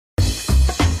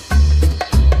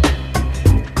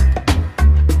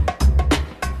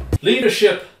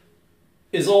Leadership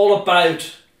is all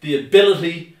about the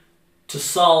ability to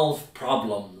solve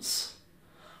problems.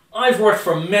 I've worked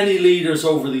for many leaders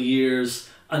over the years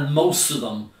and most of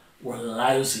them were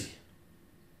lousy.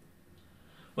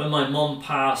 When my mum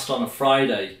passed on a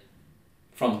Friday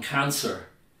from cancer,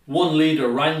 one leader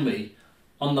rang me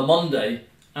on the Monday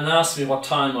and asked me what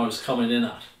time I was coming in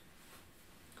at.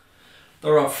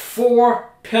 There are 4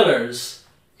 pillars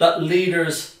that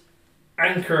leaders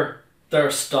anchor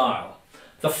their style.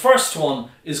 The first one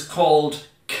is called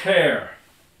care.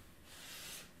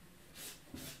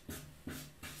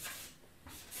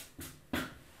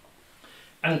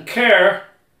 And care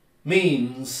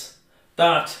means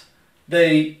that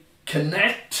they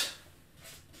connect.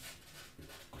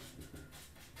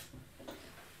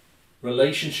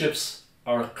 Relationships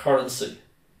are a currency.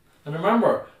 And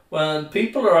remember, when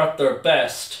people are at their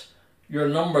best, your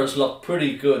numbers look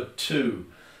pretty good too.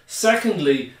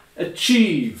 Secondly,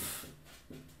 achieve.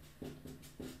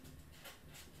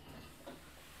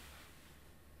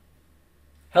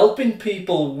 Helping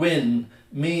people win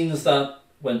means that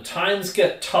when times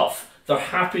get tough, they're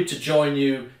happy to join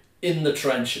you in the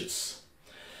trenches.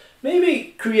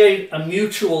 Maybe create a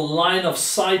mutual line of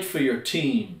sight for your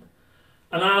team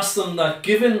and ask them that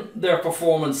given their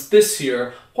performance this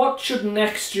year, what should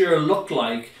next year look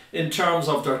like in terms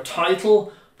of their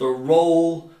title, their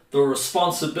role, their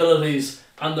responsibilities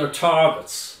and their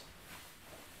targets.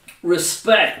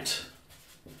 Respect.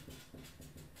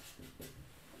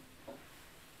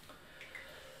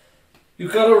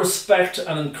 You've got to respect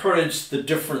and encourage the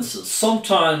differences.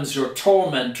 Sometimes your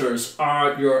tormentors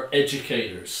are your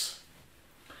educators.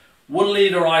 One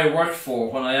leader I worked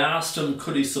for, when I asked him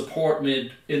could he support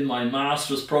me in my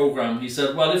master's program, he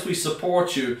said, well, if we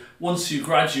support you, once you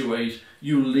graduate,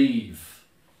 you leave.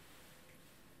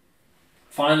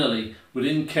 Finally,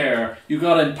 within care, you've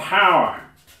got to empower.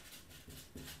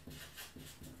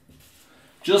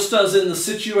 Just as in the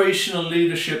situational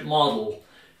leadership model,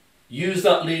 use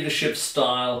that leadership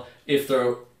style if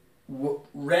they're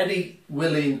ready,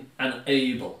 willing and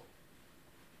able.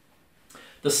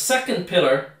 The second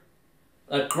pillar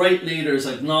that great leaders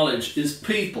acknowledge is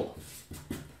people.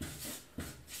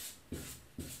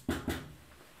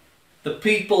 The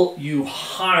people you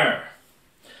hire.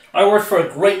 I worked for a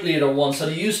great leader once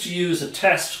and he used to use a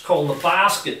test called the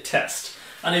basket test,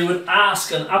 and he would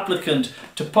ask an applicant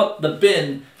to put the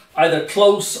bin either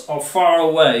close or far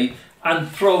away and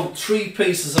throw 3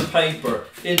 pieces of paper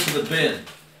into the bin.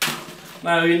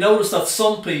 Now you notice that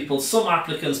some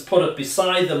applicants put it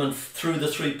beside them and threw the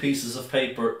 3 pieces of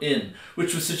paper in,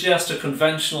 which would suggest a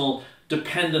conventional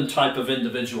dependent type of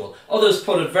individual. Others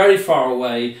put it very far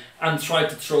away and tried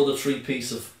to throw the 3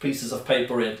 pieces of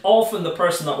paper in. Often the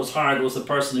person that was hired was the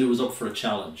person who was up for a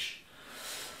challenge.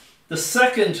 The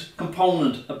second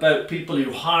component about people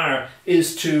you hire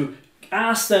is to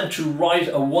ask them to write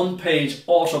a 1-page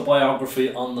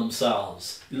autobiography on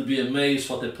themselves. You'll be amazed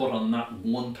what they put on that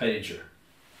 1-pager.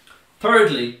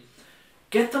 Thirdly,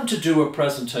 get them to do a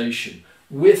presentation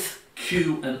with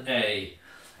Q&A.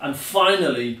 And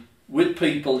finally, with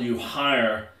people you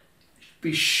hire,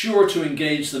 be sure to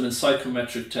engage them in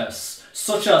psychometric tests,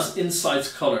 such as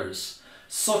insights colors,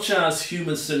 such as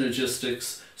human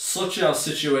synergistics, such as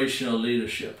situational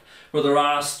leadership, where they're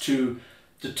asked to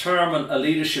determine a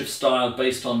leadership style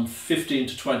based on 15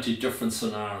 to 20 different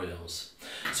scenarios.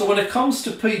 So when it comes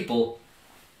to people,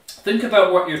 think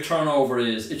about what your turnover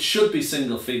is. It should be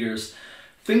single figures.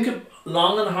 Think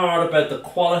long and hard about the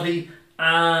quality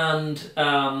and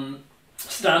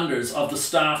standards of the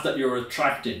staff that you're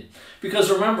attracting.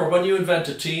 Because remember, when you invent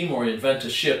a team or you invent a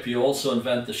ship, you also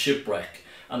invent the shipwreck.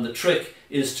 And the trick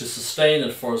is to sustain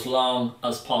it for as long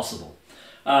as possible.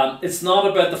 It's not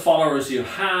about the followers you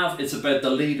have, it's about the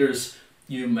leaders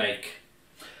you make.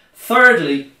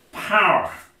 Thirdly,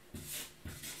 power.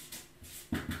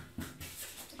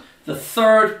 The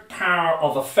third power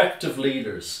of effective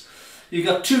leaders. You've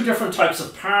got 2 different types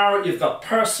of power. You've got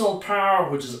personal power,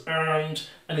 which is earned,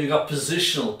 and you've got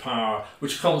positional power,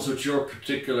 which comes with your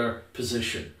particular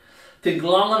position. Think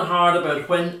long and hard about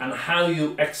when and how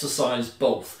you exercise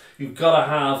both. You've got to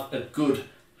have a good,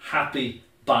 happy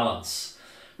balance.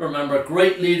 Remember,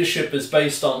 great leadership is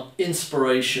based on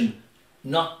inspiration,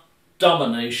 not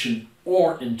domination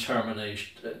or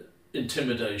intimidation.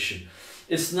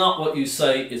 It's not what you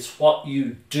say, it's what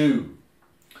you do.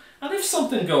 And if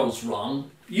something goes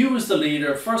wrong, you as the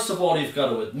leader, first of all, you've got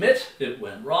to admit it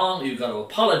went wrong, you've got to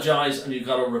apologize, and you've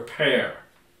got to repair.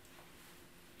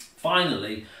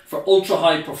 Finally, for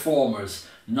ultra-high performers,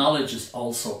 knowledge is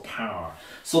also power.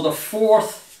 So the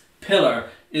 4th pillar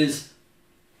is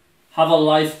have a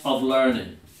life of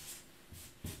learning.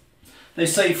 They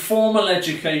say formal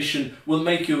education will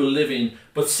make you a living,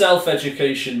 but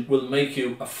self-education will make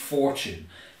you a fortune.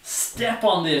 Step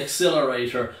on the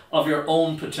accelerator of your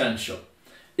own potential.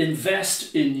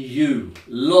 Invest in you.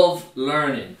 Love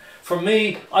learning. For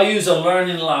me, I use a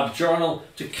Learning Lab journal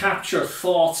to capture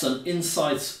thoughts and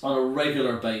insights on a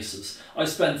regular basis. I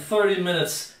spend 30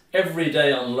 minutes every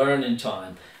day on learning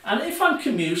time. And if I'm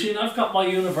commuting, I've got my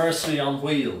university on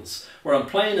wheels, where I'm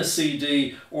playing a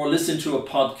CD or listening to a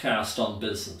podcast on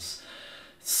business.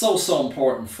 It's so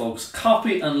important, folks.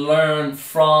 Copy and learn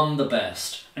from the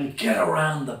best and get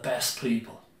around the best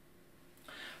people.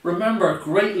 Remember,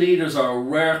 great leaders are a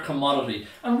rare commodity.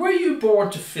 And were you born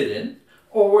to fit in,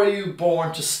 or were you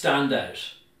born to stand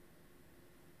out?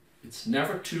 It's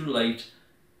never too late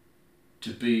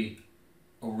to be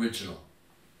original.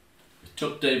 It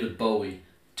took David Bowie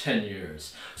 10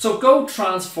 years. So go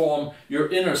transform your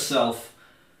inner self.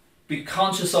 Be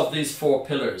conscious of these 4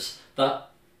 pillars that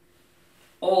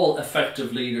all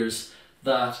effective leaders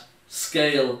that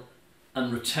scale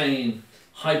and retain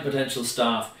high potential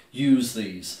staff use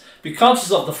these. Be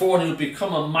conscious of the 4 and you'll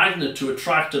become a magnet to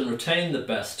attract and retain the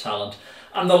best talent.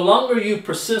 And the longer you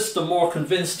persist, the more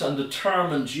convinced and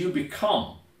determined you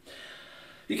become.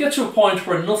 You get to a point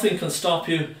where nothing can stop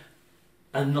you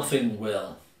and nothing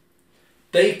will.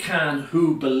 They can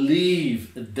who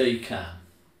believe they can.